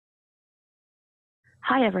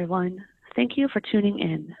Hi, everyone. Thank you for tuning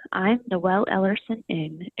in. I'm Noelle Ellerson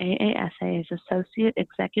Ng, AASA's Associate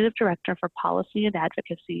Executive Director for Policy and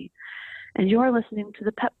Advocacy, and you are listening to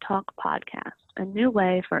the PEP Talk podcast, a new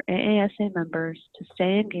way for AASA members to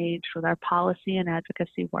stay engaged with our policy and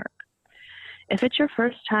advocacy work. If it's your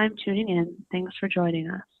first time tuning in, thanks for joining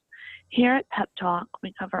us. Here at PEP Talk,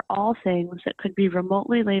 we cover all things that could be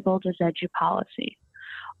remotely labeled as edu-policy.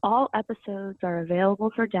 All episodes are available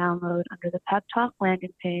for download under the PEP Talk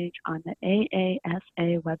landing page on the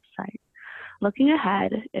AASA website. Looking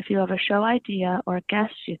ahead, if you have a show idea or a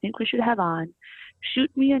guest you think we should have on, shoot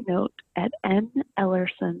me a note at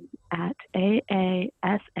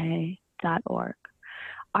nellerson@aasa.org.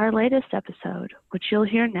 Our latest episode, which you'll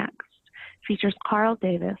hear next, features Carl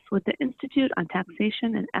Davis with the Institute on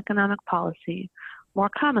Taxation and Economic Policy, more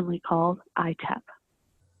commonly called ITEP.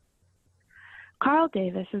 Carl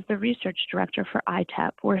Davis is the research director for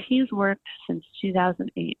ITEP, where he's worked since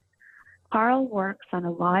 2008. Carl works on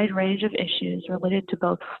a wide range of issues related to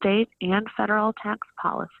both state and federal tax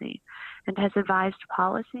policy and has advised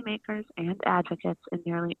policymakers and advocates in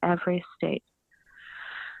nearly every state.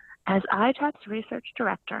 As ITEP's research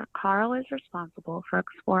director, Carl is responsible for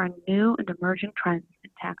exploring new and emerging trends in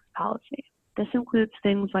tax policy. This includes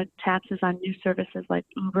things like taxes on new services like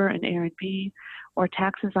Uber and Airbnb, or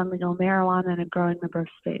taxes on legal marijuana in a growing number of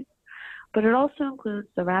states. But it also includes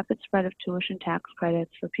the rapid spread of tuition tax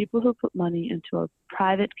credits for people who put money into a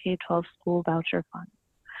private K-12 school voucher fund.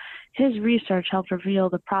 His research helped reveal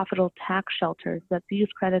the profitable tax shelters that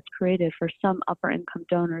these credits created for some upper-income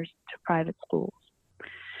donors to private schools.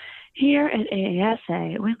 Here at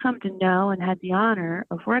AASA, we've come to know and had the honor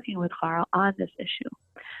of working with Carl on this issue.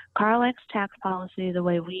 Carl likes tax policy the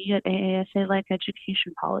way we at AASA like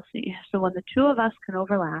education policy, so when the two of us can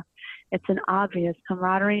overlap, it's an obvious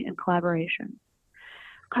camaraderie and collaboration.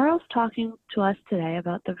 Carl's talking to us today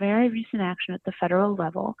about the very recent action at the federal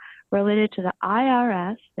level related to the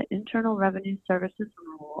IRS, the Internal Revenue Services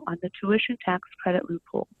rule on the tuition tax credit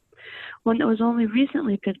loophole, one that was only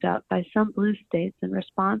recently picked up by some blue states in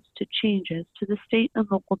response to changes to the state and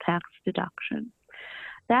local tax deduction.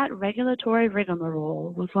 That regulatory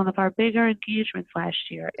rigmarole was one of our bigger engagements last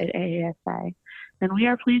year at AASA, and we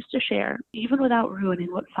are pleased to share, even without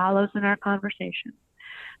ruining what follows in our conversation,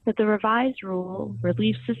 that the revised rule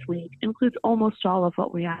released this week includes almost all of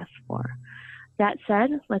what we asked for. That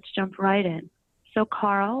said, let's jump right in. So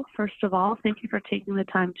Carl, first of all, thank you for taking the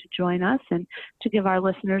time to join us and to give our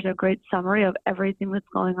listeners a great summary of everything that's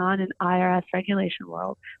going on in IRS regulation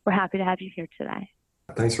world. We're happy to have you here today.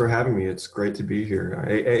 Thanks for having me. It's great to be here.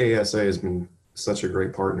 AASA has been such a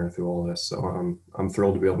great partner through all this, so I'm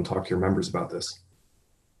thrilled to be able to talk to your members about this.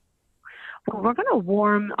 Well, we're going to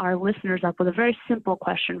warm our listeners up with a very simple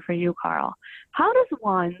question for you, Carl. How does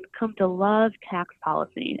one come to love tax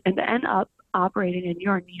policy and to end up operating in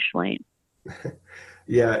your niche lane?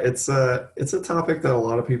 Yeah, it's a topic that a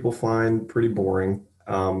lot of people find pretty boring.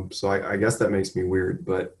 So I guess that makes me weird.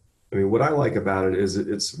 But I mean, what I like about it is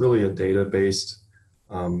it's really a data-based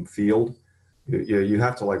field. You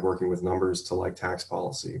have to like working with numbers to like tax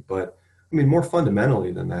policy. But I mean, more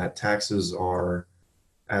fundamentally than that, taxes are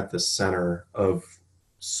at the center of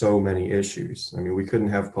so many issues. I mean, we couldn't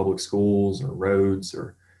have public schools or roads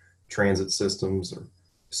or transit systems or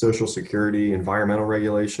Social Security, environmental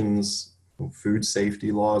regulations, food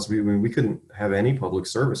safety laws. We couldn't have any public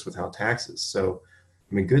service without taxes. So,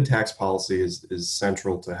 I mean, good tax policy is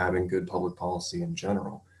central to having good public policy in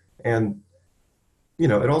general. And, you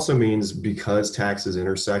know, it also means because taxes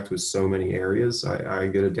intersect with so many areas, I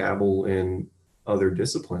get to dabble in other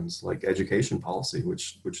disciplines like education policy,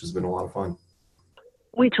 which has been a lot of fun.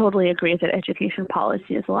 We totally agree that education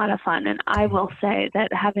policy is a lot of fun. And I will say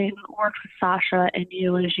that having worked with Sasha and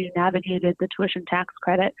you as you navigated the tuition tax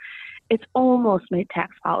credit, it's almost made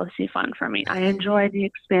tax policy fun for me. I enjoy the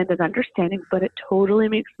expanded understanding, but it totally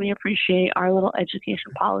makes me appreciate our little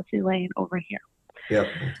education policy lane over here. Yep.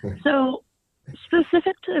 So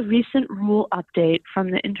specific to the recent rule update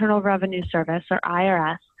from the Internal Revenue Service, or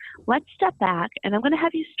IRS, let's step back and I'm going to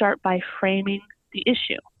have you start by framing the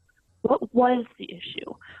issue. What was the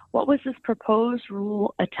issue? What was this proposed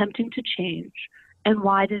rule attempting to change, and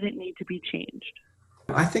why did it need to be changed?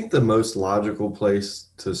 I think the most logical place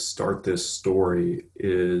to start this story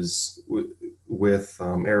is with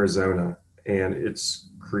Arizona and its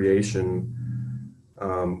creation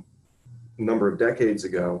a number of decades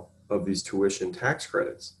ago of these tuition tax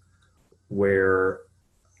credits, where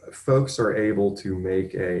folks are able to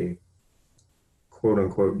make a quote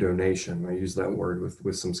unquote donation. I use that word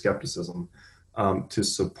with some skepticism to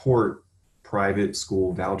support private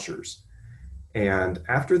school vouchers. And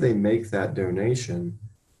after they make that donation,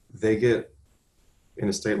 they get, in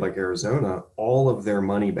a state like Arizona, all of their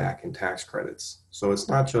money back in tax credits. So it's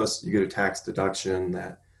not just you get a tax deduction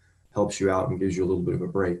that helps you out and gives you a little bit of a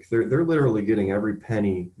break. They're literally getting every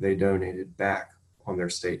penny they donated back on their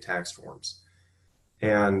state tax forms.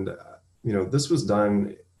 And this was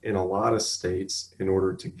done in a lot of states in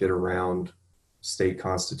order to get around state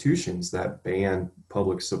constitutions that ban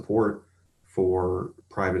public support for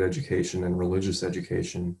private education and religious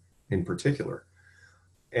education in particular.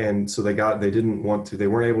 And so they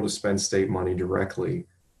weren't able to spend state money directly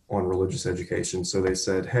on religious education. So they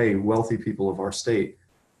said, hey, wealthy people of our state,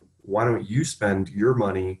 why don't you spend your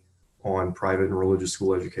money on private and religious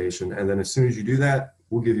school education? And then as soon as you do that,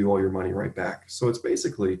 we'll give you all your money right back. So it's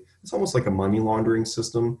almost like a money laundering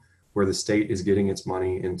system where the state is getting its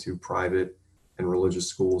money into private and religious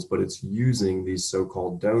schools, but it's using these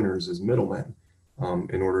so-called donors as middlemen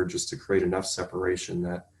in order just to create enough separation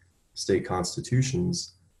that state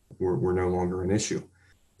constitutions were no longer an issue.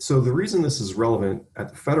 So the reason this is relevant at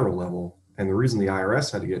the federal level and the reason the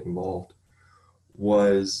IRS had to get involved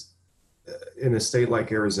was in a state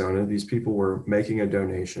like Arizona, these people were making a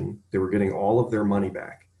donation. They were getting all of their money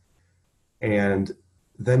back. And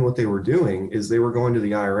then what they were doing is they were going to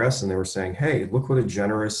the IRS and they were saying, hey, look what a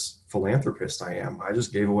generous philanthropist I am. I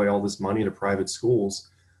just gave away all this money to private schools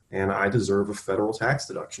and I deserve a federal tax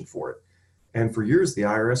deduction for it. And for years, the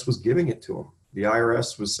IRS was giving it to them. The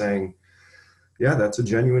IRS was saying, yeah, that's a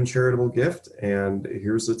genuine charitable gift. And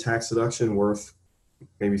here's a tax deduction worth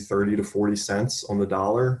maybe 30 to 40 cents on the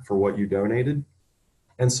dollar for what you donated.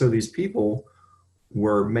 And so these people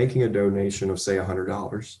were making a donation of, say,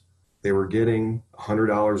 $100. They were getting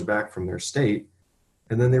 $100 back from their state,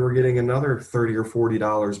 and then they were getting another $30 or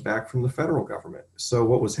 $40 back from the federal government. So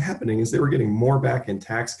what was happening is they were getting more back in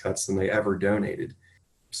tax cuts than they ever donated.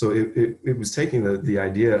 So it was taking the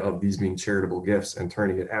idea of these being charitable gifts and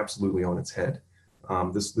turning it absolutely on its head.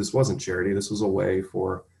 This wasn't charity. This was a way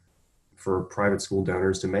for private school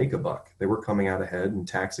donors to make a buck. They were coming out ahead, and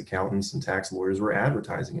tax accountants and tax lawyers were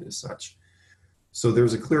advertising it as such. So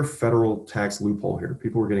there's a clear federal tax loophole here.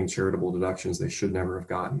 People were getting charitable deductions they should never have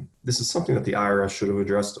gotten. This is something that the IRS should have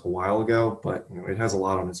addressed a while ago, but it has a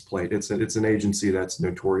lot on its plate. It's an agency that's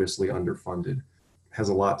notoriously underfunded, has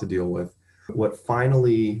a lot to deal with. What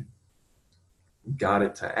finally got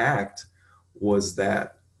it to act was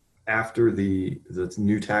that after the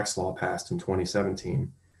new tax law passed in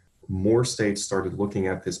 2017, more states started looking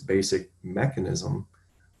at this basic mechanism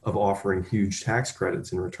of offering huge tax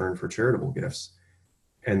credits in return for charitable gifts.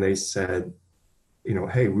 And they said,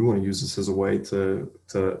 hey, we want to use this as a way to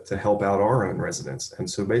help out our own residents. And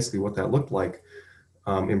so basically what that looked like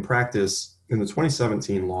in practice, in the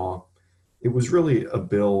 2017 law, it was really a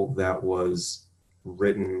bill that was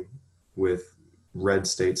written with red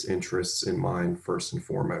states' interests in mind first and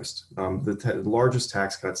foremost. The largest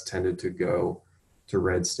tax cuts tended to go to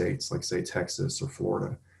red states like, say, Texas or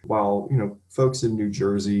Florida, while folks in New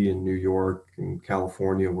Jersey and New York and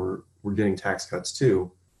California were getting tax cuts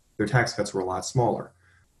too. Their tax cuts were a lot smaller.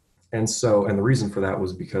 And the reason for that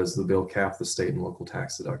was because the bill capped the state and local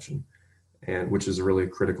tax deduction, and which is a really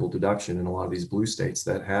critical deduction in a lot of these blue states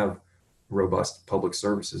that have robust public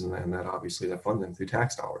services and that obviously that fund them through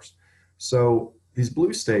tax dollars. So these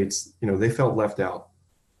blue states, they felt left out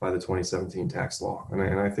by the 2017 tax law, and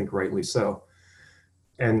I think rightly so.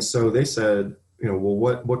 And so they said,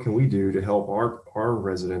 well, what can we do to help our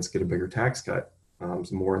residents get a bigger tax cut,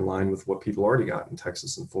 more in line with what people already got in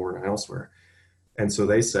Texas and Florida and elsewhere? And so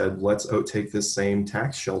they said, let's take this same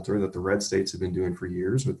tax shelter that the red states have been doing for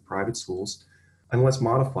years with private schools, and let's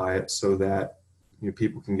modify it so that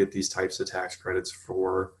people can get these types of tax credits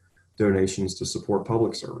for donations to support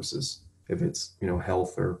public services, if it's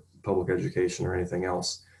health or public education or anything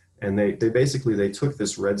else. And they basically took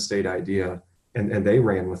this red state idea and they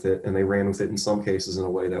ran with it, and they ran with it in some cases in a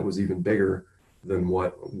way that was even bigger than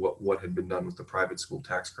what had been done with the private school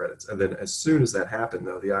tax credits. And then as soon as that happened,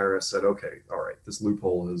 though, the IRS said, okay, all right, this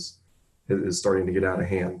loophole is starting to get out of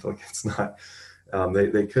hand. Like, it's not,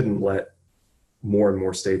 they couldn't let more and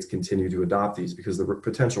more states continue to adopt these because the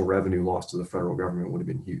potential revenue loss to the federal government would have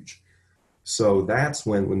been huge. So that's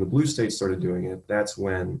when the blue states started doing it, that's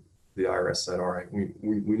when the IRS said, all right, we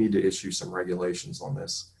need to issue some regulations on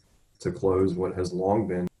this to close what has long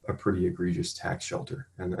been a pretty egregious tax shelter.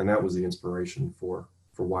 And that was the inspiration for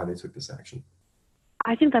why they took this action.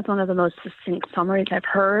 I think that's one of the most succinct summaries I've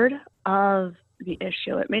heard of the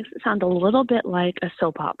issue. It makes it sound a little bit like a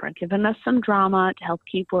soap opera, giving us some drama to help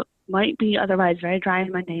keep what might be otherwise very dry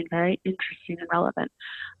and mundane, very interesting and relevant.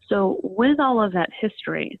 So with all of that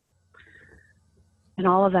history, and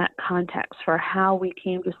all of that context for how we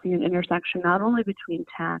came to see an intersection not only between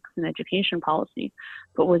tax and education policy,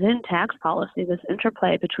 but within tax policy, this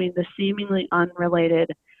interplay between the seemingly unrelated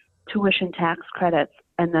tuition tax credits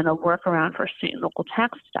and then a workaround for state and local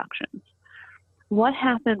tax deductions. What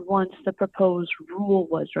happened once the proposed rule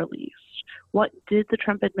was released? What did the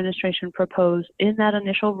Trump administration propose in that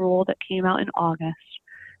initial rule that came out in August?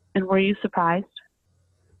 And were you surprised?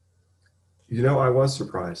 I was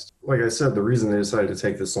surprised. Like I said, the reason they decided to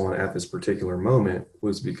take this on at this particular moment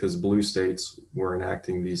was because blue states were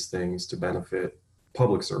enacting these things to benefit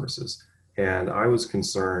public services. And I was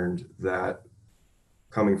concerned that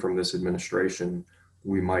coming from this administration,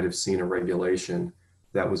 we might have seen a regulation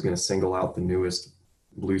that was going to single out the newest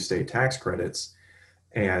blue state tax credits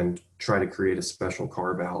and try to create a special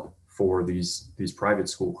carve out for these private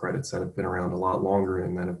school credits that have been around a lot longer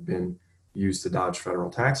and that have been used to dodge federal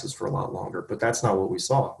taxes for a lot longer. But that's not what we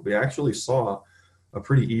saw. We actually saw a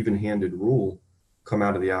pretty even-handed rule come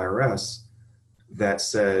out of the IRS that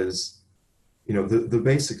says,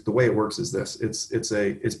 the way it works is this.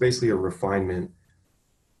 It's basically a refinement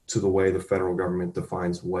to the way the federal government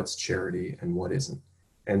defines what's charity and what isn't.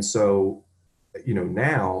 And so,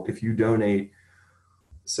 now if you donate,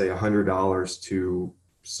 say, $100 to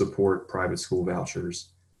support private school vouchers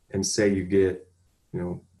and say you get,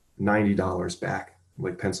 $90 back,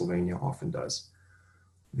 like Pennsylvania often does,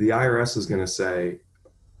 the IRS is going to say,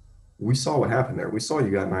 we saw what happened there. We saw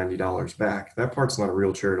you got $90 back. That part's not a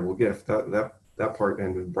real charitable gift. That part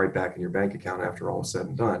ended right back in your bank account after all is said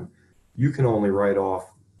and done. You can only write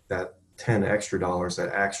off that 10 extra dollars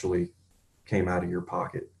that actually came out of your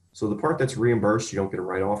pocket. So the part that's reimbursed, you don't get a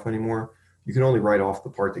write-off anymore. You can only write off the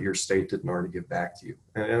part that your state didn't already give back to you.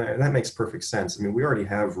 And that makes perfect sense. I mean, we already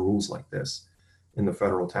have rules like this in the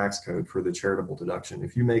federal tax code for the charitable deduction.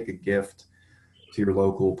 If you make a gift to your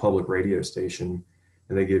local public radio station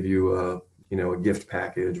and they give you a gift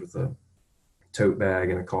package with a tote bag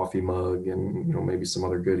and a coffee mug and maybe some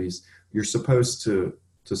other goodies, you're supposed to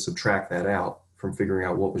subtract that out from figuring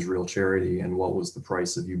out what was real charity and what was the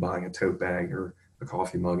price of you buying a tote bag or a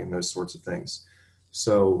coffee mug and those sorts of things.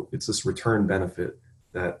 So it's this return benefit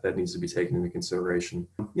that needs to be taken into consideration.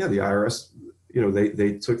 Yeah, the IRS,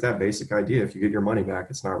 they took that basic idea. If you get your money back,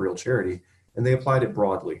 it's not real charity, and they applied it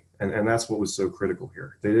broadly. And that's what was so critical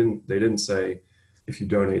here. They didn't say, if you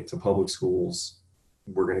donate to public schools,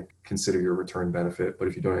 we're going to consider your return benefit, but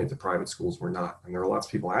if you donate to private schools, we're not. And there are lots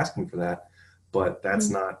of people asking for that, but that's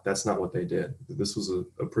not what they did. This was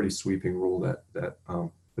a pretty sweeping rule that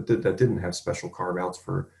didn't have special carve outs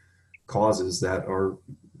for causes that are,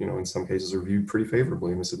 in some cases are viewed pretty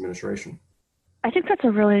favorably in this administration. I think that's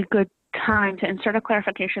a really good time to insert a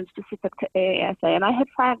clarification specific to AASA. And I had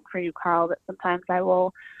flagged for you, Carl, that sometimes I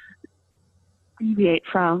will deviate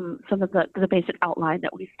from some of the basic outline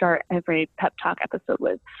that we start every PEP Talk episode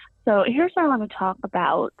with. So here's what I want to talk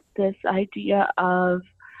about, this idea of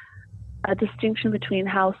a distinction between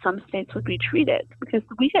how some states would be treated, because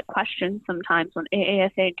we get questions sometimes when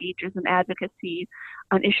AASA engages in advocacy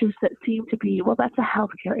on issues that seem to be, well, that's a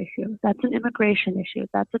healthcare issue, that's an immigration issue,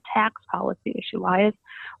 that's a tax policy issue. Why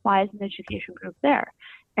is an education group there?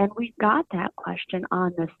 And we got that question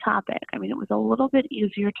on this topic. I mean, it was a little bit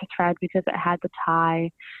easier to thread because it had the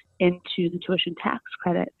tie into the tuition tax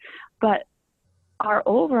credit, but our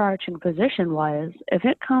overarching position was, if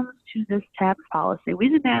it comes to this tax policy, we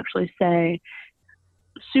didn't actually say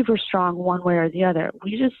super strong one way or the other.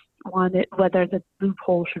 We just wanted, whether the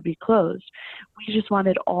loophole should be closed, we just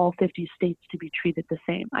wanted all 50 states to be treated the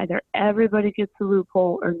same. Either everybody gets the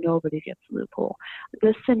loophole or nobody gets the loophole.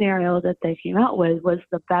 This scenario that they came out with was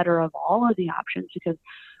the better of all of the options because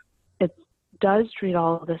it does treat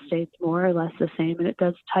all of the states more or less the same, and it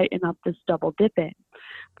does tighten up this double dipping.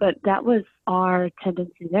 But that was our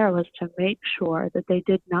tendency there, was to make sure that they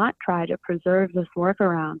did not try to preserve this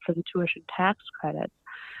workaround for the tuition tax credits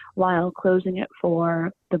while closing it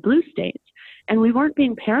for the blue states. And we weren't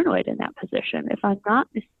being paranoid in that position. If I'm not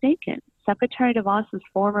mistaken, Secretary DeVos's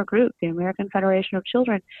former group, the American Federation of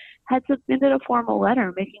Children, had submitted a formal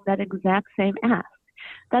letter making that exact same ask.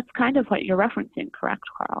 That's kind of what you're referencing, correct,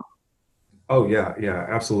 Carl? Oh, yeah,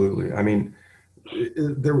 absolutely. I mean,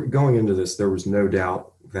 going into this, there was no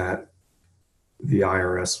doubt that the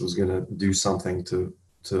IRS was going to do something to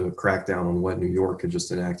crack down on what New York had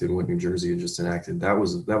just enacted and what New Jersey had just enacted. That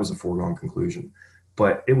was a foregone conclusion.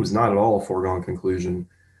 But it was not at all a foregone conclusion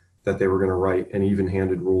that they were going to write an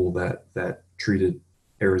even-handed rule that treated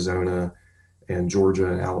Arizona and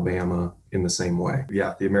Georgia and Alabama in the same way.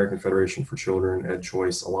 Yeah, the American Federation for Children, Ed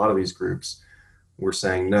Choice, a lot of these groups were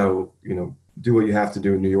saying, no, do what you have to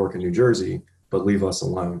do in New York and New Jersey, but leave us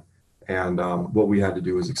alone. And what we had to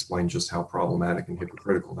do is explain just how problematic and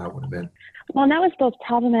hypocritical that would have been. Well, that was both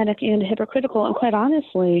problematic and hypocritical. And quite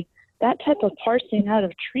honestly, that type of parsing out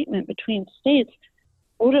of treatment between states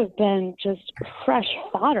would have been just fresh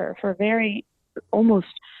fodder for very almost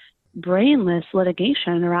brainless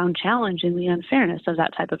litigation around challenging the unfairness of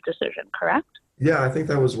that type of decision, correct? Yeah, I think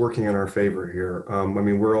that was working in our favor here. I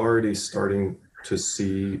mean, we're already starting to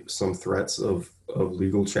see some threats of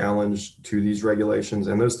legal challenge to these regulations,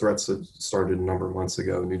 and those threats had started a number of months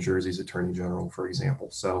ago. New Jersey's Attorney General, for example.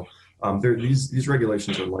 So these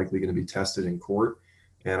regulations are likely going to be tested in court,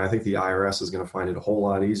 and I think the IRS is going to find it a whole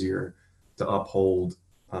lot easier to uphold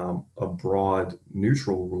a broad,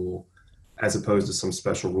 neutral rule as opposed to some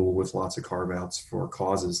special rule with lots of carve-outs for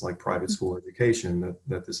causes like private school education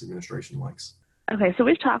that this administration likes. Okay, so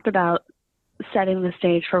we've talked about setting the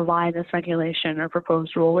stage for why this regulation or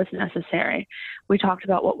proposed rule was necessary. We talked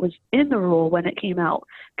about what was in the rule when it came out.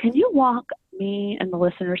 Can you walk me and the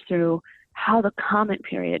listeners through how the comment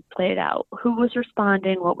period played out? Who was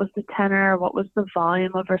responding? What was the tenor? What was the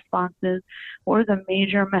volume of responses? What were the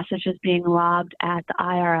major messages being lobbed at the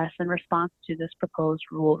IRS in response to this proposed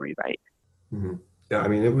rule rewrite? Mm-hmm. Yeah, I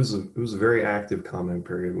mean, it was a very active comment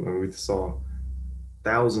period. We saw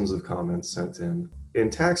thousands of comments sent in. In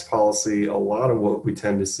tax policy, a lot of what we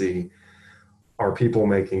tend to see are people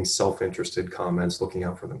making self-interested comments, looking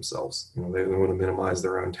out for themselves. You know, they want to minimize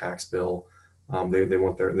their own tax bill. They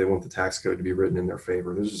want the tax code to be written in their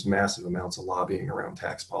favor. There's just massive amounts of lobbying around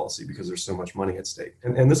tax policy because there's so much money at stake.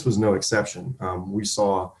 And this was no exception. We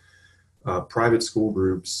saw private school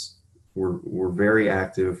groups were very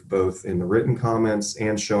active, both in the written comments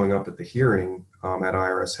and showing up at the hearing at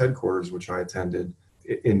IRS headquarters, which I attended,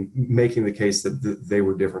 in making the case that they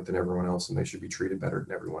were different than everyone else and they should be treated better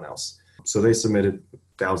than everyone else. So they submitted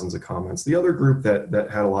thousands of comments. The other group that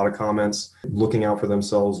had a lot of comments looking out for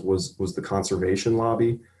themselves was the conservation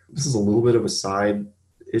lobby. This is a little bit of a side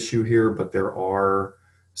issue here, but there are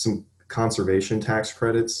some conservation tax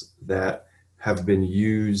credits that have been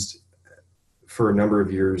used for a number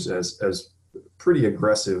of years as pretty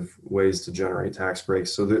aggressive ways to generate tax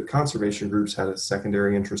breaks. So the conservation groups had a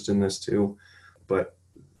secondary interest in this too, but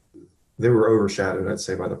they were overshadowed, I'd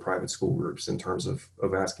say, by the private school groups in terms of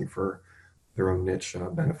asking for their own niche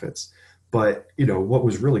benefits. But, you know, what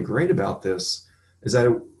was really great about this is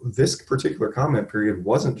that this particular comment period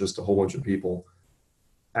wasn't just a whole bunch of people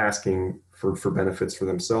asking for benefits for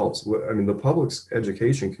themselves. I mean, the public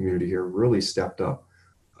education community here really stepped up.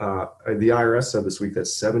 The IRS said this week that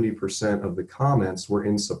 70% of the comments were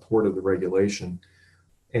in support of the regulation.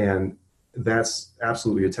 And that's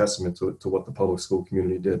absolutely a testament to what the public school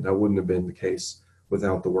community did. That wouldn't have been the case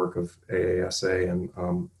without the work of AASA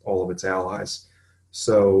and all of its allies.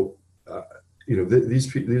 So, you know,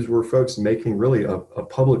 these were folks making really a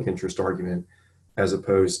public interest argument as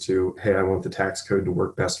opposed to, hey, I want the tax code to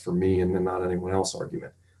work best for me and then not anyone else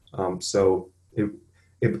argument. So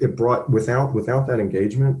it brought, without that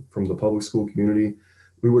engagement from the public school community,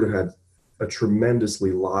 we would have had a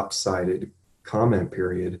tremendously lopsided comment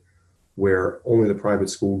period where only the private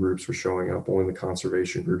school groups were showing up, only the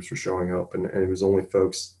conservation groups were showing up, and it was only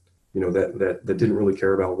folks, you know, that didn't really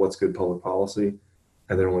care about what's good public policy,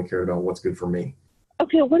 and they only cared about what's good for me.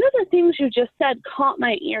 Okay, one of the things you just said caught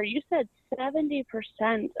my ear. You said 70%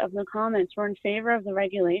 of the comments were in favor of the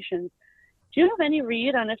regulations. Do you have any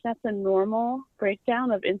read on if that's a normal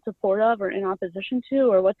breakdown of in support of or in opposition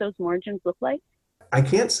to, or what those margins look like? I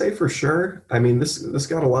can't say for sure. I mean, this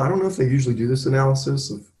got a lot. I don't know if they usually do this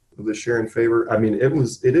analysis of the share in favor. I mean,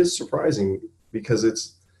 it is surprising because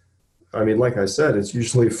it's, I mean, like I said, it's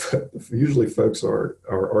usually folks are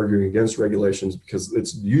arguing against regulations because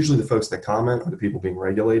it's usually the folks that comment are the people being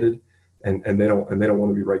regulated, and they don't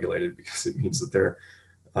want to be regulated because it means that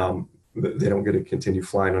they don't get to continue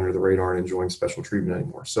flying under the radar and enjoying special treatment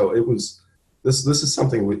anymore. So this is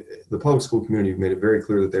something the public school community made it very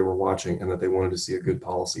clear that they were watching and that they wanted to see a good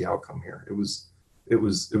policy outcome here. It was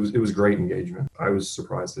great engagement. I was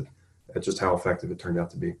surprised at just how effective it turned out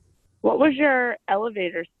to be. What was your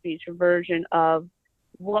elevator speech version of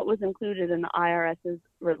what was included in the IRS's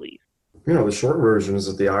release? You know, the short version is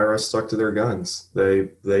that the IRS stuck to their guns. They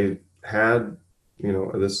had, you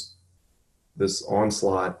know, this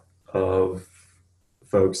onslaught of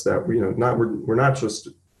folks that we're not just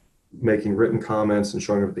making written comments and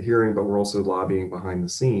showing up at the hearing, but we're also lobbying behind the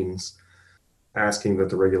scenes, asking that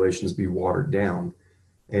the regulations be watered down.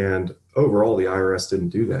 And overall, the IRS didn't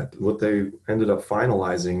do that. What they ended up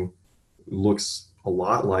finalizing looks a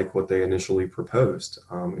lot like what they initially proposed.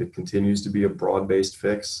 It continues to be a broad-based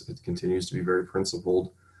fix. It continues to be very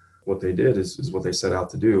principled. what they did is what they set out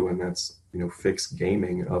to do, and that's fix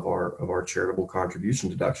gaming of our charitable contribution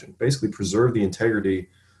deduction. Basically, preserve the integrity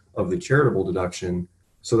of the charitable deduction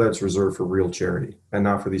so that it's reserved for real charity and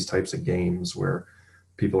not for these types of games where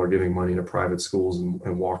people are giving money to private schools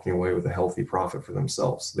and walking away with a healthy profit for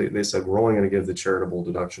themselves. They said we're only going to give the charitable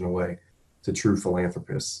deduction away to true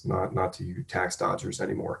philanthropists, not to you tax dodgers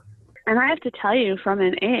anymore. And I have to tell you, from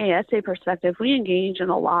an AASA perspective, we engage in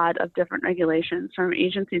a lot of different regulations from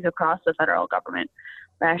agencies across the federal government.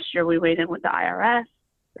 Last year, we weighed in with the IRS,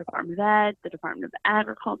 the Department of Ed, the Department of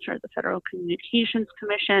Agriculture, the Federal Communications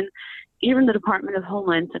Commission, even the Department of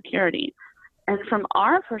Homeland Security. And from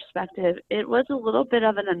our perspective, it was a little bit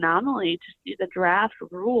of an anomaly to see the draft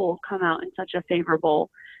rule come out in such a favorable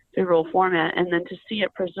format, and then to see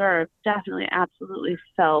it preserved definitely absolutely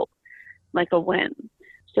felt like a win.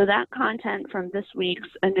 So that content from this week's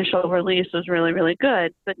initial release was really, really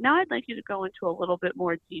good. But now I'd like you to go into a little bit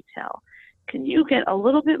more detail. Can you get a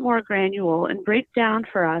little bit more granular and break down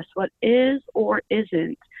for us what is or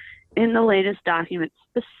isn't in the latest document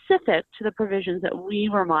specific to the provisions that we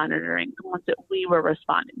were monitoring, the ones that we were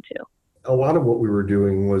responding to? A lot of what we were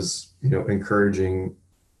doing was, encouraging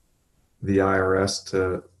the IRS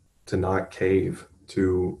to not cave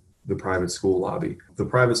to the private school lobby. The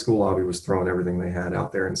private school lobby was throwing everything they had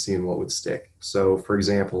out there and seeing what would stick. So, for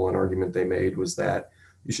example, an argument they made was that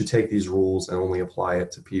you should take these rules and only apply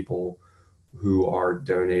it to people who are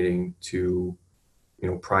donating to,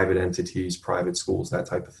 private entities, private schools, that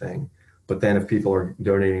type of thing. But then if people are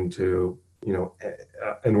donating to,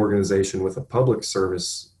 an organization with a public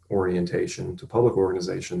service orientation, to public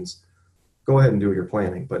organizations, go ahead and do your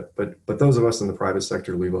planning. But those of us in the private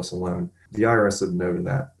sector, leave us alone. The IRS said no to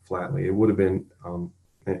that flatly. It would have been,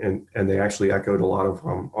 and they actually echoed a lot of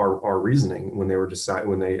our reasoning when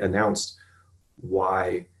they announced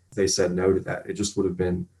why they said no to that. It just would have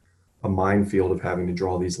been a minefield of having to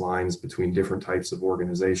draw these lines between different types of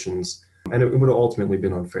organizations, and it would have ultimately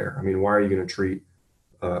been unfair. I mean, why are you going to treat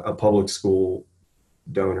a public school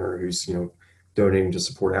donor who's donating to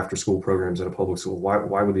support after-school programs at a public school?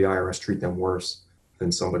 Why would the IRS treat them worse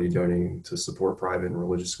than somebody donating to support private and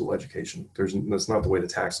religious school education? That's not the way the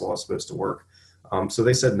tax law is supposed to work. So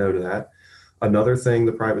they said no to that. Another thing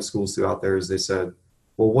the private schools threw out there is they said,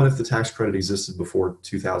 well, what if the tax credit existed before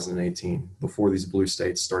 2018, before these blue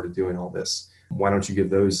states started doing all this? Why don't you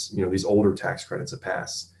give those, these older tax credits a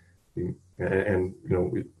pass? And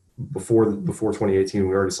before 2018,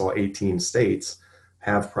 we already saw 18 states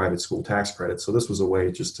have private school tax credits. So this was a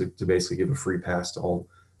way just to basically give a free pass to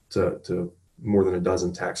more than a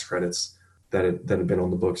dozen tax credits that had been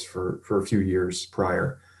on the books for a few years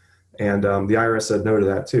prior. And the IRS said no to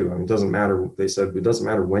that too. I mean, it doesn't matter. They said it doesn't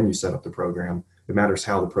matter when you set up the program. It matters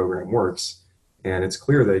how the program works. And it's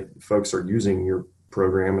clear that folks are using your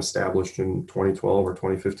program established in 2012 or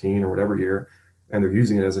 2015 or whatever year, and they're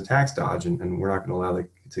using it as a tax dodge, and we're not going to allow that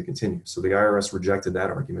to continue. So the IRS rejected that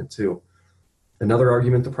argument too. Another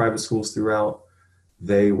argument the private schools threw out,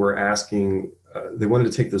 they were asking, they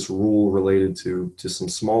wanted to take this rule related to some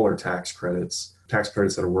smaller tax credits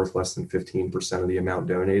that are worth less than 15% of the amount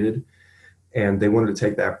donated. And they wanted to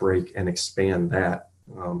take that break and expand that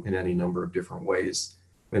in any number of different ways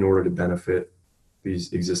in order to benefit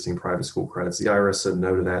these existing private school credits. The IRS said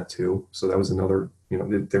no to that too. So that was another,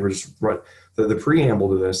 they were just the preamble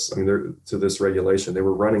to this, to this regulation, they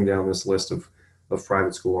were running down this list of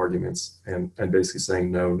private school arguments and basically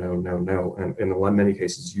saying no, no, no, no, and in many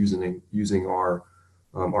cases using our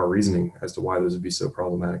reasoning as to why those would be so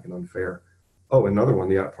problematic and unfair. Oh, another one,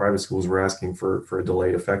 the private schools were asking for a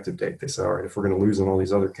delayed effective date. They said, all right, if we're going to lose on all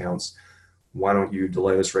these other counts, why don't you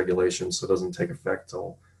delay this regulation so it doesn't take effect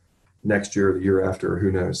till next year or the year after, or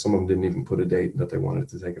who knows? Some of them didn't even put a date that they wanted it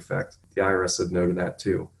to take effect. The IRS said no to that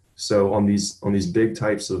too. So on these big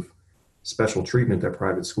types of special treatment that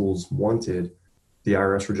private schools wanted, the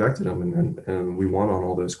IRS rejected them, and we won on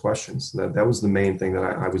all those questions. That was the main thing that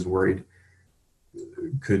I was worried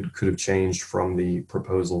could have changed from the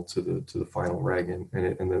proposal to the final reg,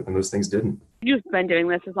 and those things didn't. You've been doing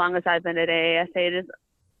this as long as I've been at AASA. It is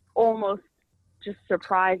almost just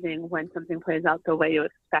surprising when something plays out the way you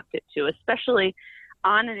expect it to, especially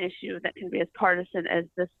on an issue that can be as partisan as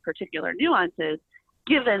this particular nuance is,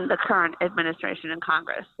 given the current administration in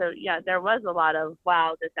Congress. So yeah, there was a lot of,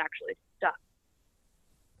 wow, this actually stuck.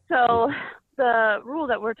 So the rule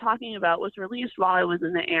that we're talking about was released while I was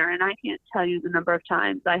in the air, and I can't tell you the number of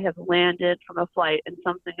times I have landed from a flight and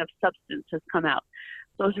something of substance has come out.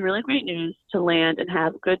 So it's really great news to land and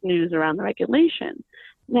have good news around the regulation.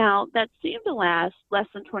 Now, that seemed to last less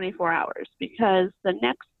than 24 hours because the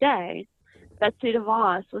next day, Betsy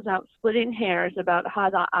DeVos was out splitting hairs about how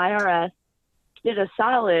the IRS did a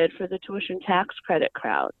solid for the tuition tax credit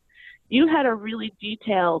crowd. You had a really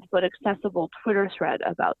detailed but accessible Twitter thread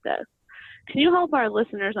about this. Can you help our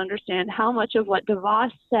listeners understand how much of what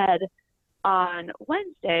DeVos said on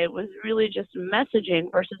Wednesday was really just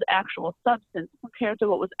messaging versus actual substance compared to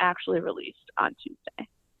what was actually released on Tuesday?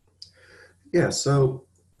 Yeah, so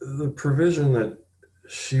the provision that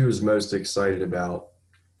she was most excited about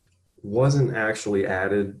wasn't actually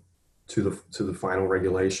added to the final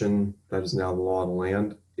regulation that is now the law of the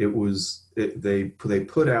land. They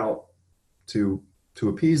put out to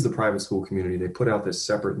appease the private school community. They put out this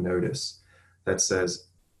separate notice that says,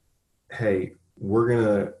 "Hey, we're going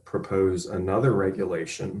to propose another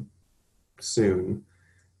regulation soon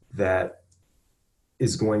that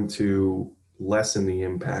is going to lessen the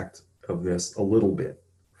impact of this a little bit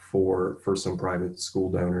for some private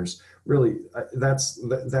school donors." Really,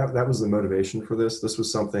 that was the motivation for this. This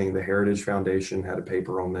was something the Heritage Foundation had a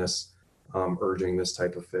paper on this, urging this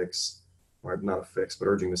type of fix, or not a fix, but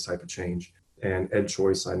urging this type of change. And Ed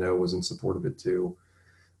Choice, I know, was in support of it too.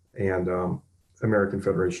 And American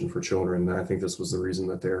Federation for Children. And I think this was the reason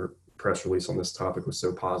that their press release on this topic was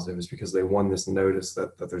so positive, is because they won this notice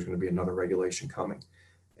that there's going to be another regulation coming.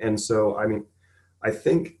 And so, I mean, I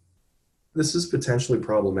think this is potentially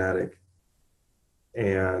problematic,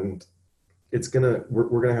 and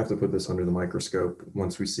we're gonna have to put this under the microscope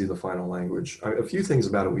once we see the final language. A few things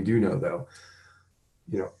about it we do know, though.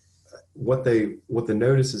 You know, what the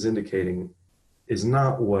notice is indicating is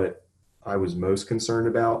not what I was most concerned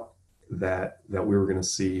about, that we were going to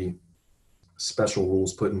see special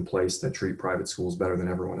rules put in place that treat private schools better than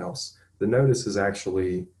everyone else. The notice is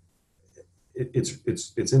actually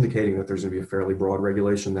it's indicating that there's going to be a fairly broad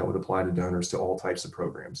regulation that would apply to donors to all types of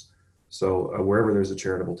programs. So wherever there's a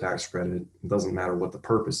charitable tax credit, it doesn't matter what the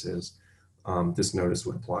purpose is, this notice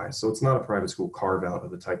would apply. So it's not a private school carve out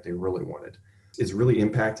of the type they really wanted. It's really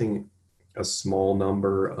impacting a small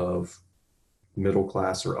number of middle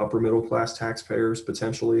class or upper middle class taxpayers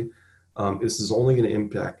potentially. This is only going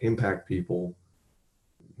to impact people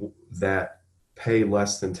that pay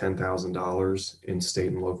less than $10,000 in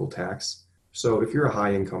state and local tax. So if you're a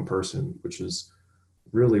high income person, which is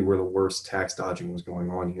really where the worst tax dodging was going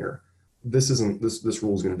on here, this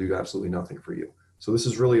rule is going to do absolutely nothing for you. So this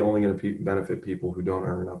is really only going to benefit people who don't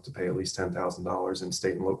earn enough to pay at least $10,000 in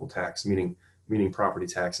state and local tax, meaning property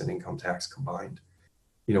tax and income tax combined.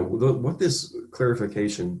 You know, what this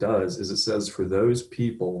clarification does is it says for those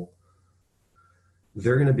people,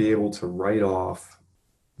 they're going to be able to write off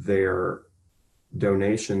their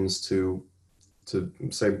donations to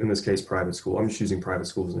say, in this case, private school. I'm just using private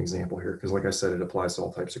school as an example here because, like I said, it applies to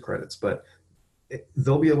all types of credits. But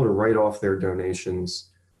they'll be able to write off their donations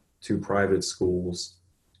to private schools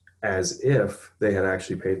as if they had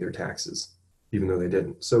actually paid their taxes, even though they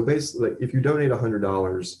didn't. So basically, if you donate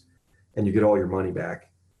 $100 and you get all your money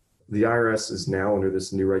back, the IRS is now under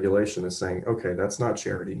this new regulation is saying, okay, that's not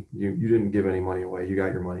charity. You didn't give any money away. You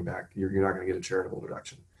got your money back. You're not going to get a charitable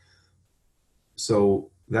deduction.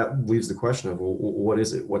 So that leaves the question of, well, what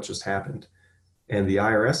is it? What just happened? And the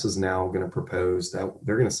IRS is now going to propose that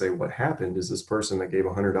they're going to say what happened is this person that gave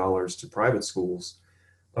 $100 to private schools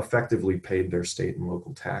effectively paid their state and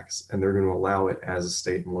local tax, and they're going to allow it as a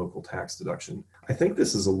state and local tax deduction. I think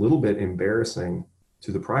this is a little bit embarrassing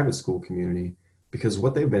to the private school community because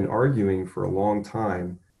what they've been arguing for a long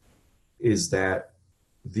time is that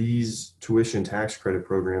these tuition tax credit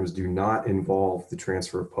programs do not involve the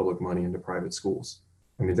transfer of public money into private schools.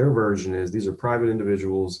 I mean, their version is these are private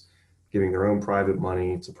individuals giving their own private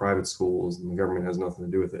money to private schools, and the government has nothing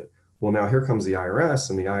to do with it. Well, now here comes the IRS,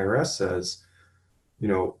 and the IRS says, you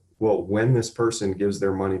know, well, when this person gives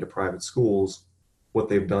their money to private schools, what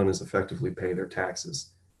they've done is effectively pay their taxes.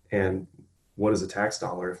 And what is a tax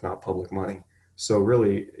dollar if not public money? So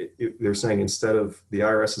really, they're saying instead of the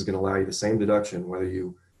IRS is going to allow you the same deduction, whether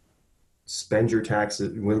you spend your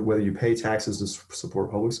taxes, whether you pay taxes to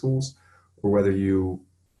support public schools, or whether you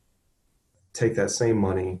take that same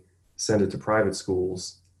money, send it to private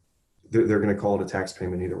schools, they're going to call it a tax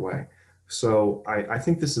payment either way. So I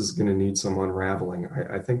think this is going to need some unraveling.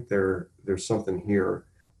 I think there's something here,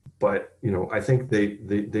 but you know, I think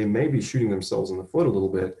they may be shooting themselves in the foot a little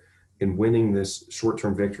bit in winning this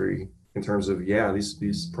short-term victory in terms of, yeah,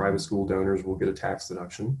 these private school donors will get a tax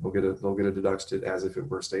deduction. They'll get a deduction as if it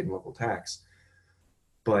were state and local tax.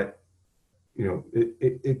 But you know,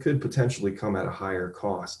 it could potentially come at a higher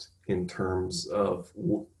cost in terms of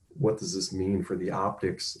what does this mean for the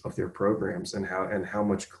optics of their programs, and how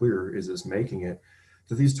much clearer is this making it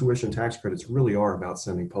that these tuition tax credits really are about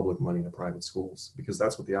sending public money to private schools, because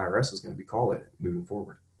that's what the IRS is going to be calling it moving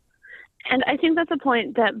forward. And I think that's a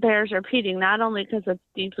point that bears repeating, not only because it's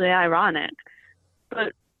deeply ironic,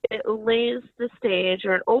 but it lays the stage,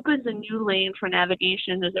 or it opens a new lane for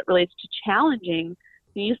navigation as it relates to challenging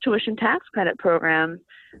these tuition tax credit programs,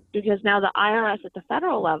 because now the IRS at the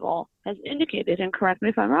federal level has indicated, and correct me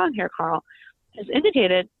if I'm wrong here, Carl, has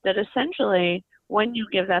indicated that essentially when you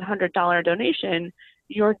give that $100 donation,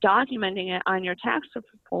 you're documenting it on your tax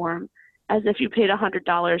form as if you paid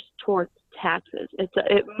 $100 towards taxes.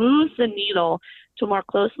 It moves the needle to more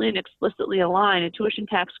closely and explicitly align a tuition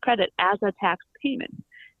tax credit as a tax payment.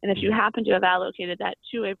 And if you happen to have allocated that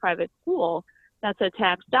to a private school, that's a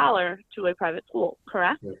tax dollar to a private school,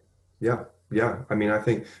 correct? Yeah. I mean, I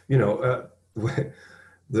think, a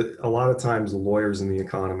lot of times the lawyers and the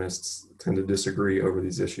economists tend to disagree over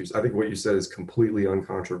these issues. I think what you said is completely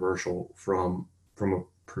uncontroversial from a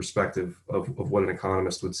perspective of what an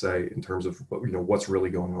economist would say in terms of what's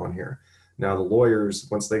really going on here. Now, the lawyers,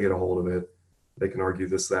 once they get a hold of it, they can argue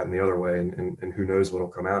this, that, and the other way, and who knows what'll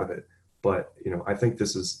come out of it. But I think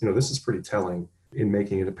this is pretty telling in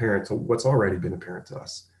making it apparent to what's already been apparent to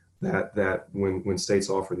us, that when states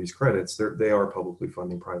offer these credits, they are publicly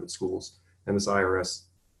funding private schools, and this IRS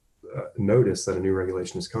notice that a new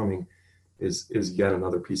regulation is coming is yet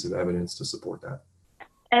another piece of evidence to support that.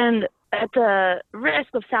 And at the risk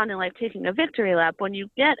of sounding like taking a victory lap, when you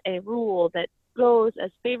get a rule that goes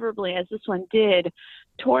as favorably as this one did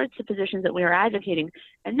towards the positions that we are advocating,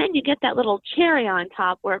 and then you get that little cherry on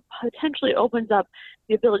top where it potentially opens up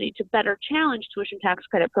the ability to better challenge tuition tax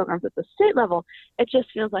credit programs at the state level, it just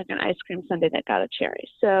feels like an ice cream sundae that got a cherry.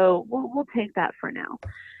 So we'll take that for now.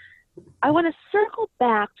 I want to circle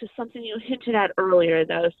back to something you hinted at earlier,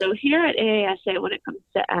 though. So here at AASA, when it comes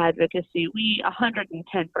to advocacy, we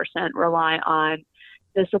 110% rely on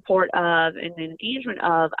the support of and the engagement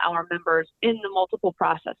of our members in the multiple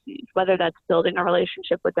processes, whether that's building a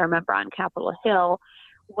relationship with their member on Capitol Hill,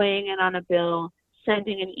 weighing in on a bill,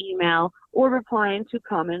 sending an email, or replying to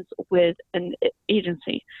comments with an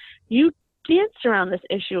agency. You danced around this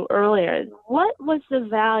issue earlier. What was the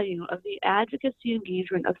value of the advocacy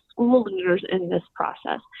engagement of school leaders in this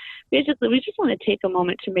process? Basically, we just want to take a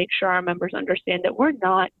moment to make sure our members understand that we're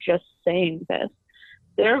not just saying this.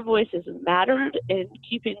 Their voices mattered in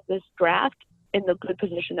keeping this draft in the good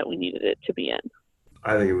position that we needed it to be in.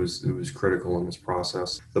 I think it was critical in this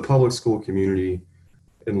process. The public school community,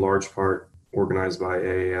 in large part organized by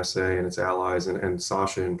AASA and its allies, and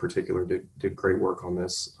Sasha in particular, did great work on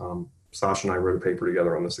this. Sasha and I wrote a paper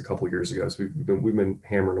together on this a couple of years ago, so we've been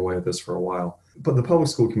hammering away at this for a while. But the public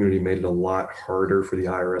school community made it a lot harder for the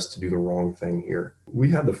IRS to do the wrong thing here.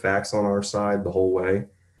 We had the facts on our side the whole way,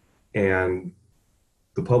 and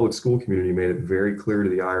the public school community made it very clear to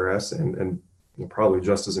the IRS and probably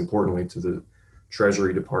just as importantly to the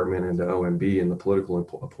Treasury Department and to OMB and the political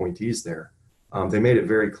appointees there. They made it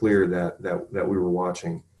very clear that we were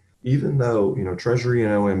watching, even though Treasury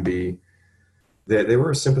and OMB, they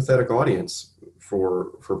were a sympathetic audience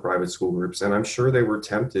for private school groups, and I'm sure they were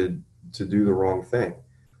tempted to do the wrong thing.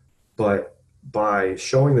 But by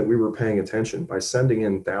showing that we were paying attention, by sending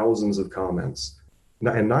in thousands of comments,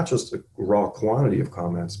 and not just a raw quantity of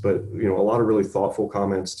comments, but a lot of really thoughtful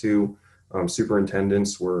comments too.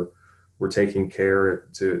 Superintendents were taking care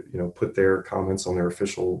to put their comments on their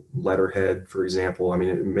official letterhead, for example. I mean,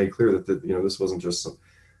 it made clear that this wasn't just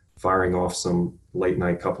firing off some late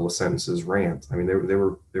night couple of sentences rant. I mean, they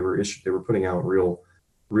were putting out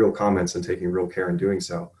real comments and taking real care in doing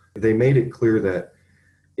so. They made it clear that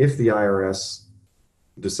if the IRS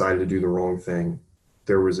decided to do the wrong thing,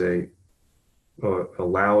 there was a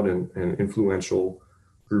loud and influential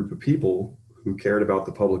group of people who cared about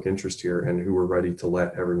the public interest here and who were ready to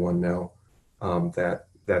let everyone know that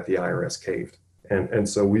the IRS caved. And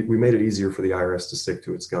so we made it easier for the IRS to stick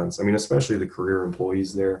to its guns. I mean, especially the career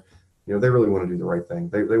employees there, they really want to do the right thing.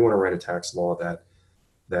 They want to write a tax law that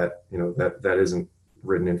isn't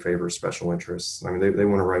written in favor of special interests. I mean, they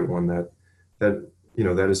want to write one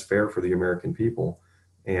that is fair for the American people.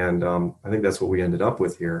 And I think that's what we ended up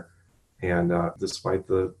with here. And despite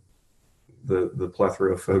the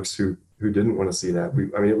plethora of folks who didn't want to see that,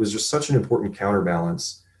 it was just such an important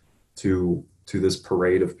counterbalance to this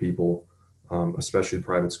parade of people, especially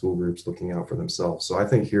private school groups looking out for themselves. So I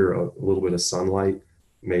think here a little bit of sunlight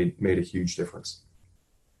made a huge difference.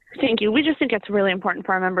 Thank you. We just think it's really important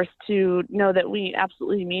for our members to know that we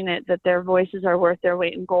absolutely mean it, that their voices are worth their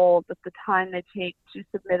weight in gold, that the time they take to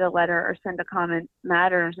submit a letter or send a comment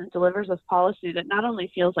matters and delivers us policy that not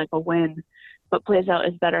only feels like a win, but plays out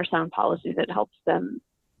as better sound policy that helps them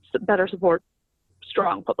better support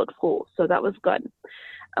strong public schools. So that was good.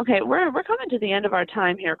 Okay, we're coming to the end of our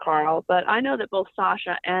time here, Carl, but I know that both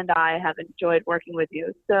Sasha and I have enjoyed working with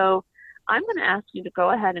you. So I'm going to ask you to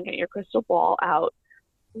go ahead and get your crystal ball out.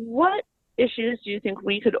 What issues do you think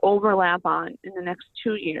we could overlap on in the next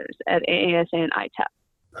 2 years at AASA and ITEP?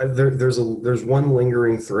 There's one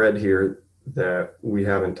lingering thread here that we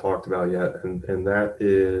haven't talked about yet, and that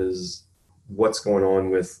is what's going on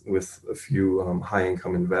with a few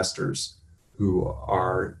high-income investors who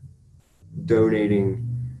are donating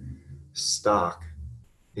stock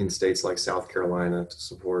in states like South Carolina to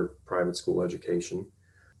support private school education.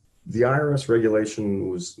 The IRS regulation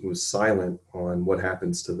was silent on what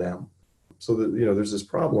happens to them. So that, there's this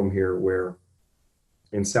problem here where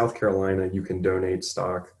in South Carolina you can donate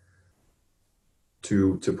stock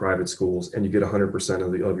to private schools and you get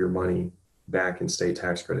 100% of your money back in state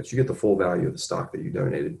tax credits. You get the full value of the stock that you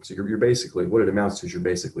donated. So you're basically, what it amounts to is you're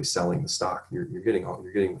basically selling the stock. You're getting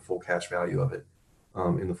the full cash value of it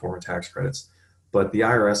in the form of tax credits. But the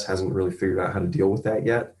IRS hasn't really figured out how to deal with that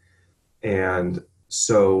yet. And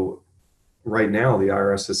so right now the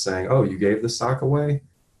IRS is saying, oh, you gave the stock away?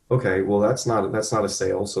 Okay, well, that's not a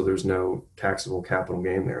sale, so there's no taxable capital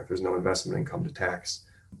gain there. There's no investment income to tax.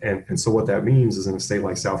 And so what that means is in a state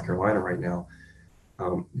like South Carolina right now,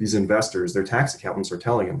 these investors, their tax accountants are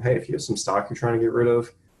telling them, hey, if you have some stock you're trying to get rid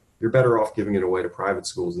of, you're better off giving it away to private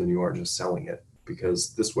schools than you are just selling it,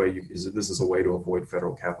 because this is a way to avoid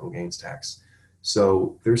federal capital gains tax.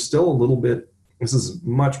 So there's still a little bit, this is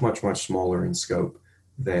much, much, much smaller in scope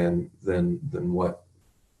than what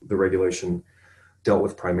the regulation dealt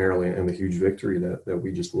with primarily and the huge victory that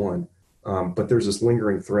we just won. But there's this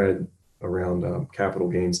lingering thread around capital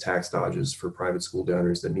gains tax dodges for private school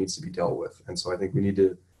donors that needs to be dealt with. And so I think we need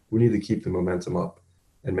to keep the momentum up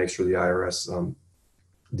and make sure the IRS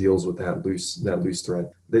deals with that loose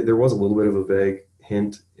thread. There was a little bit of a vague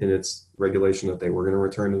hint in its regulation that they were going to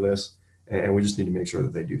return to this, and we just need to make sure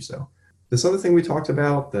that they do so. This other thing we talked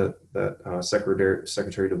about that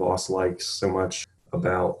Secretary DeVos likes so much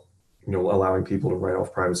about, allowing people to write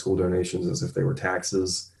off private school donations as if they were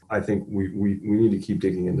taxes. I think we need to keep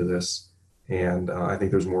digging into this. And I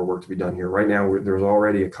think there's more work to be done here. Right now, there's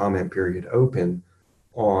already a comment period open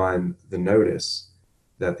on the notice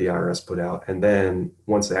that the IRS put out. And then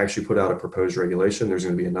once they actually put out a proposed regulation, there's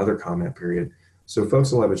going to be another comment period. So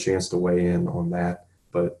folks will have a chance to weigh in on that.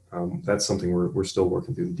 But that's something we're still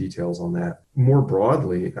working through the details on that. More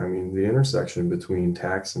broadly, I mean, the intersection between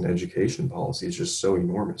tax and education policy is just so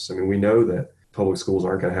enormous. I mean, we know that public schools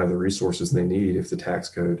aren't going to have the resources they need if the tax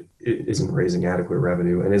code isn't raising adequate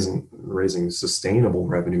revenue and isn't raising sustainable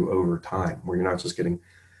revenue over time, where you're not just getting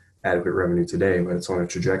adequate revenue today, but it's on a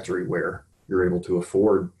trajectory where you're able to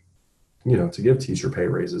afford, to give teacher pay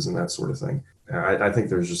raises and that sort of thing. I think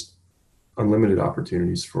there's just unlimited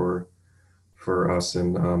opportunities for us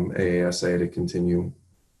and AASA to continue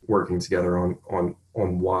working together on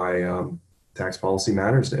why tax policy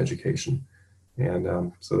matters to education.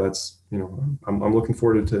 And so that's, I'm looking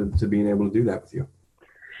forward to being able to do that with you.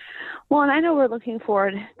 Well, and I know we're looking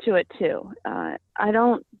forward to it too. I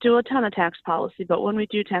don't do a ton of tax policy, but when we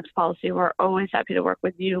do tax policy, we're always happy to work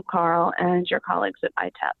with you, Carl, and your colleagues at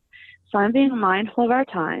ITEP. So I'm being mindful of our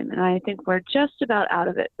time, and I think we're just about out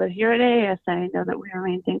of it. But here at AASA, I know that we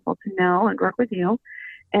remain thankful to know and work with you,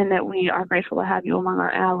 and that we are grateful to have you among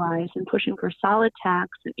our allies in pushing for solid tax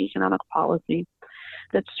and economic policy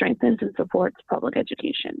that strengthens and supports public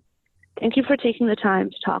education. Thank you for taking the time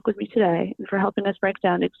to talk with me today and for helping us break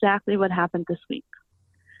down exactly what happened this week.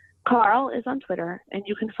 Carl is on Twitter, and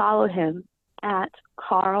you can follow him at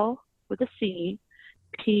Carl with a C,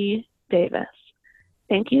 P. Davis.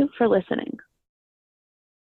 Thank you for listening.